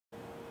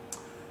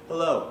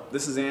Hello,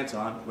 this is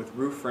Anton with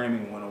Roof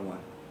Framing 101,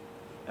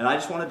 and I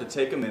just wanted to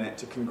take a minute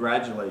to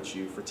congratulate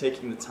you for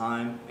taking the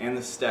time and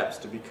the steps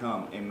to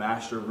become a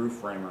master roof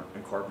framer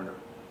and carpenter.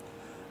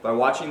 By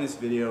watching this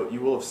video, you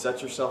will have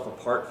set yourself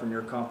apart from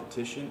your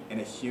competition in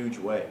a huge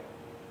way.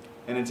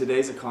 And in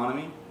today's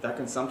economy, that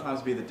can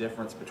sometimes be the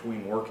difference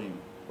between working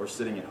or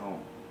sitting at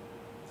home.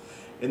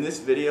 In this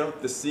video,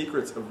 the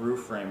secrets of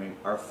roof framing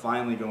are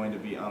finally going to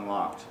be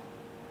unlocked.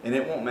 And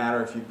it won't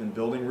matter if you've been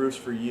building roofs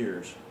for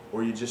years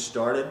or you just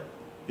started,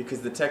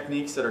 because the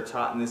techniques that are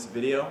taught in this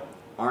video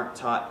aren't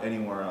taught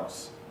anywhere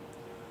else.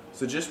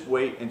 So just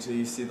wait until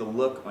you see the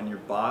look on your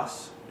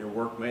boss, your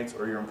workmates,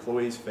 or your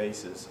employees'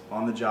 faces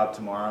on the job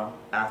tomorrow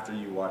after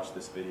you watch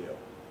this video.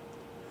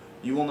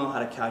 You will know how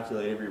to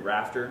calculate every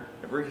rafter,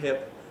 every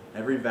hip,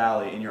 every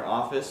valley in your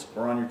office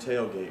or on your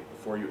tailgate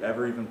before you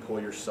ever even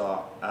pull your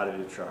saw out of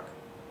your truck.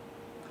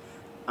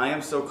 I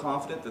am so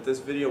confident that this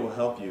video will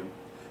help you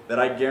that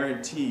I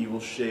guarantee you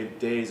will shave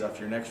days off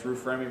your next roof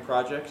framing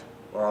project,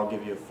 or I'll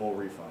give you a full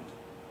refund.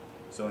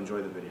 So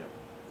enjoy the video.